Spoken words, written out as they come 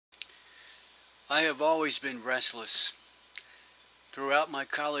I have always been restless. Throughout my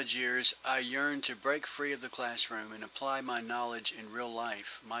college years, I yearned to break free of the classroom and apply my knowledge in real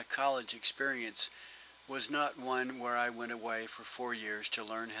life. My college experience was not one where I went away for 4 years to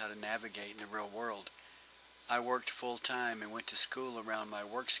learn how to navigate in the real world. I worked full time and went to school around my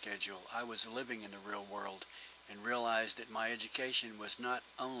work schedule. I was living in the real world and realized that my education was not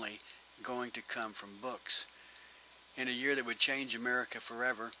only going to come from books. In a year that would change America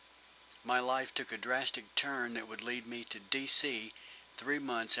forever, my life took a drastic turn that would lead me to D.C. 3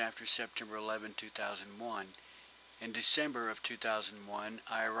 months after September 11, 2001. In December of 2001,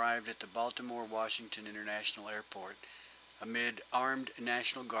 I arrived at the Baltimore-Washington International Airport amid armed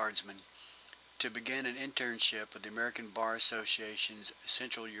National Guardsmen to begin an internship with the American Bar Association's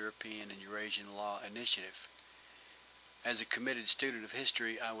Central European and Eurasian Law Initiative. As a committed student of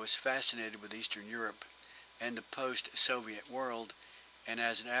history, I was fascinated with Eastern Europe and the post-Soviet world, and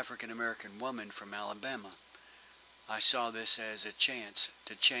as an African-American woman from Alabama, I saw this as a chance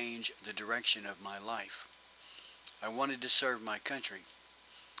to change the direction of my life. I wanted to serve my country,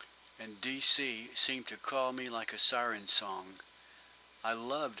 and D.C. seemed to call me like a siren song. I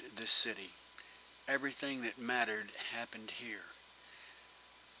loved this city. Everything that mattered happened here.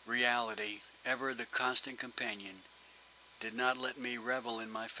 Reality, ever the constant companion, did not let me revel in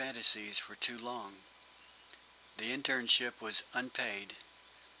my fantasies for too long. The internship was unpaid,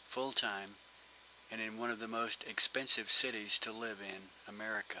 full-time, and in one of the most expensive cities to live in,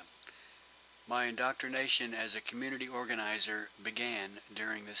 America. My indoctrination as a community organizer began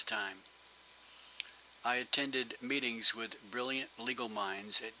during this time. I attended meetings with brilliant legal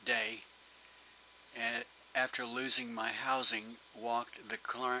minds at day, and after losing my housing, walked the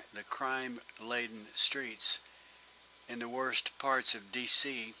crime-laden streets in the worst parts of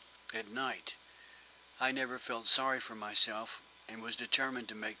D.C. at night. I never felt sorry for myself and was determined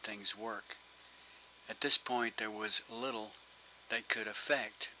to make things work. At this point, there was little that could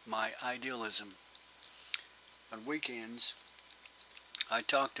affect my idealism. On weekends, I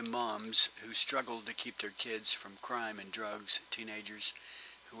talked to moms who struggled to keep their kids from crime and drugs, teenagers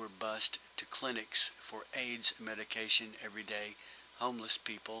who were bused to clinics for AIDS medication every day, homeless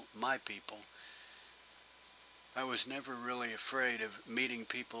people, my people. I was never really afraid of meeting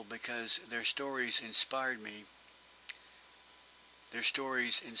people because their stories inspired me. Their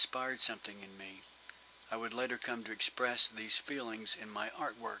stories inspired something in me. I would later come to express these feelings in my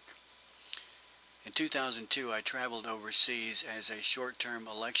artwork. In 2002, I traveled overseas as a short-term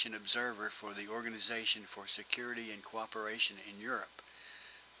election observer for the Organization for Security and Cooperation in Europe,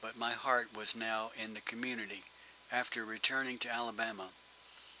 but my heart was now in the community. After returning to Alabama,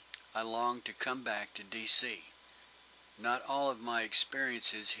 I longed to come back to D.C. Not all of my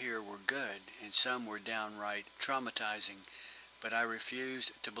experiences here were good, and some were downright traumatizing, but I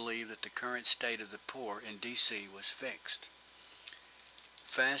refused to believe that the current state of the poor in D.C. was fixed.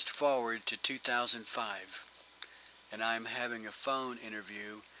 Fast forward to 2005, and I am having a phone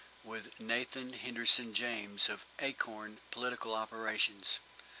interview with Nathan Henderson James of ACORN Political Operations.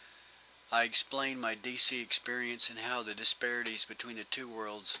 I explained my D.C. experience and how the disparities between the two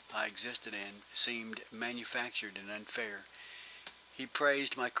worlds I existed in seemed manufactured and unfair. He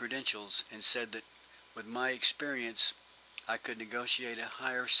praised my credentials and said that with my experience, I could negotiate a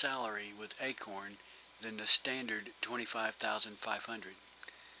higher salary with ACORN than the standard $25,500.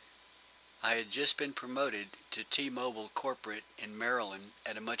 I had just been promoted to T-Mobile Corporate in Maryland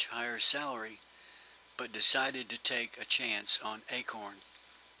at a much higher salary, but decided to take a chance on ACORN.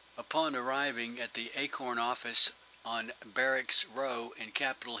 Upon arriving at the ACORN office on Barracks Row in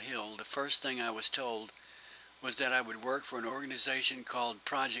Capitol Hill, the first thing I was told was that I would work for an organization called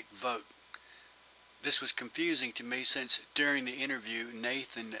Project Vote. This was confusing to me since during the interview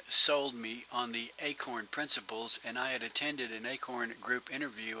Nathan sold me on the ACORN principles, and I had attended an ACORN group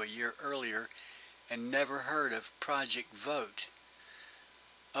interview a year earlier and never heard of Project Vote.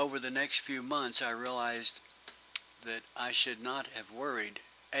 Over the next few months I realized that I should not have worried.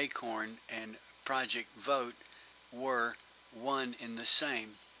 ACORN and Project Vote were one in the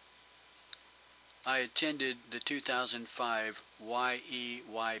same. I attended the 2005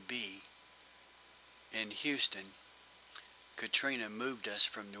 YEYB in Houston. Katrina moved us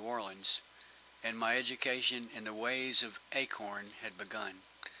from New Orleans, and my education in the ways of ACORN had begun.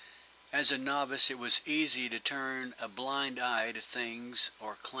 As a novice, it was easy to turn a blind eye to things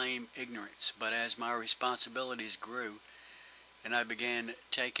or claim ignorance, but as my responsibilities grew, and I began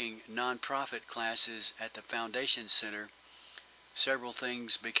taking nonprofit classes at the Foundation Center, several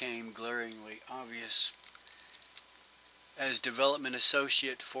things became glaringly obvious. As development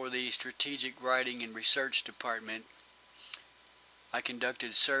associate for the Strategic Writing and Research Department I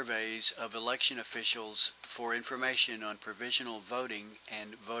conducted surveys of election officials for information on provisional voting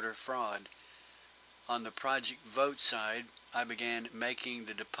and voter fraud. On the Project Vote side, I began making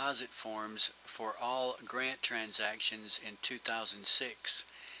the deposit forms for all grant transactions in 2006.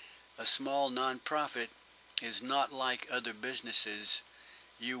 A small nonprofit is not like other businesses.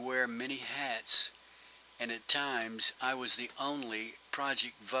 You wear many hats, and at times I was the only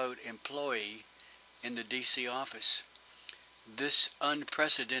Project Vote employee in the D.C. office. This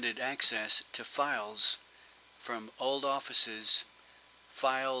unprecedented access to files from old offices,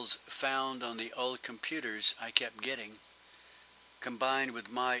 files found on the old computers I kept getting, combined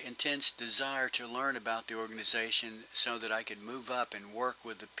with my intense desire to learn about the organization so that I could move up and work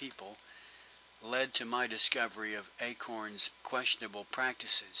with the people, led to my discovery of ACORN's questionable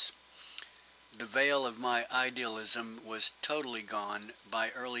practices. The veil of my idealism was totally gone by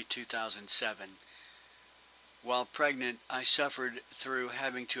early 2007. While pregnant, I suffered through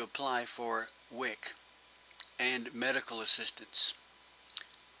having to apply for WIC and medical assistance.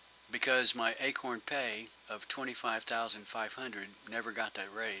 Because my ACORN pay of $25,500 never got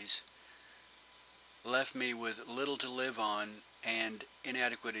that raise, left me with little to live on and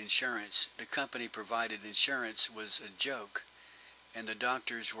inadequate insurance. The company provided insurance was a joke, and the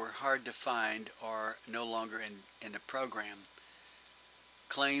doctors were hard to find or no longer in the program.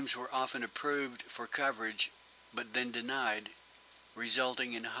 Claims were often approved for coverage, but then denied,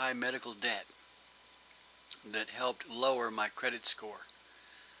 resulting in high medical debt that helped lower my credit score.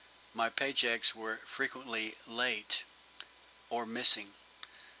 My paychecks were frequently late or missing,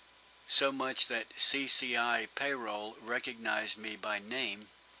 so much that CCI payroll recognized me by name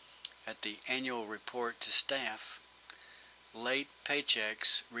at the annual report to staff. Late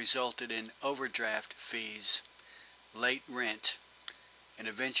paychecks resulted in overdraft fees, late rent, and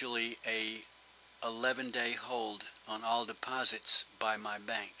eventually a 11-day hold on all deposits by my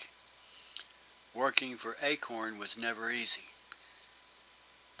bank. Working for ACORN was never easy,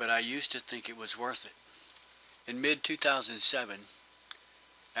 but I used to think it was worth it. In mid-2007,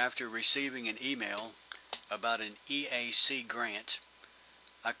 after receiving an email about an EAC grant,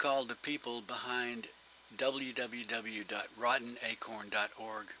 I called the people behind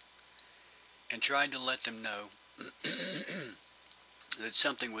www.rottenacorn.org and tried to let them know that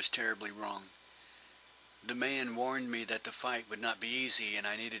something was terribly wrong. The man warned me that the fight would not be easy and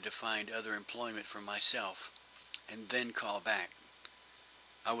I needed to find other employment for myself and then call back.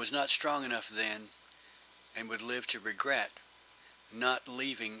 I was not strong enough then and would live to regret not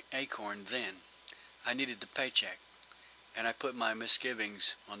leaving ACORN then. I needed the paycheck, and I put my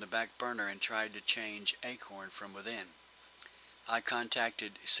misgivings on the back burner and tried to change ACORN from within. I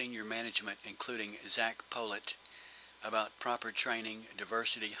contacted senior management, including Zach Pollitt, about proper training,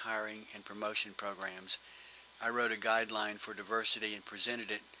 diversity hiring, and promotion programs. I wrote a guideline for diversity and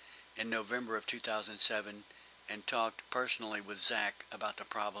presented it in November of 2007 and talked personally with Zach about the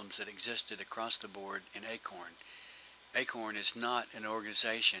problems that existed across the board in ACORN. ACORN is not an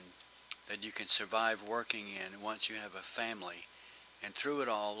organization that you can survive working in once you have a family, and through it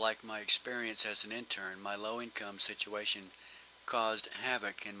all, like my experience as an intern, my low-income situation caused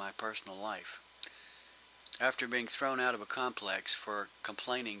havoc in my personal life. After being thrown out of a complex for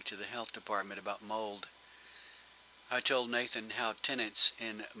complaining to the health department about mold, I told Nathan how tenants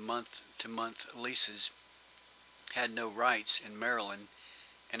in month-to-month leases had no rights in Maryland,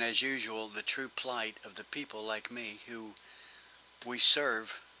 and as usual, the true plight of the people like me who we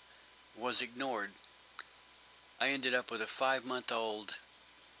serve was ignored. I ended up with a 5-month-old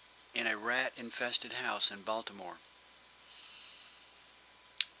in a rat-infested house in Baltimore.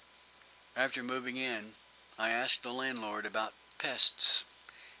 After moving in, I asked the landlord about pests,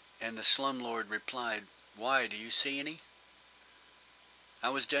 and the slumlord replied, "Why, do you see any?" I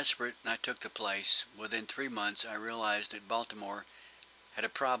was desperate and I took the place. Within 3 months, I realized that Baltimore had a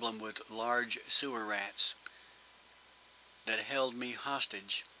problem with large sewer rats that held me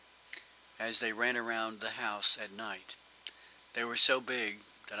hostage as they ran around the house at night. They were so big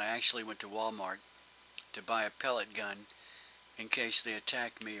that I actually went to Walmart to buy a pellet gun in case they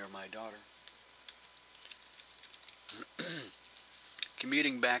attacked me or my daughter.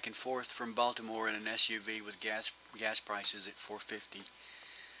 Commuting back and forth from Baltimore in an SUV with gas prices at $4.50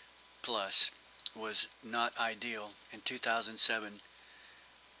 plus was not ideal. In 2007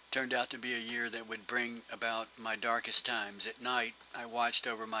 turned out to be a year that would bring about my darkest times. At night, I watched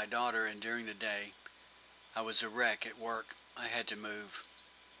over my daughter, and during the day, I was a wreck at work. I had to move.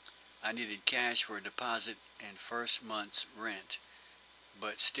 I needed cash for a deposit and first month's rent,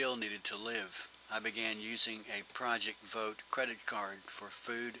 but still needed to live. I began using a Project Vote credit card for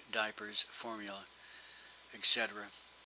food, diapers, formula, etc.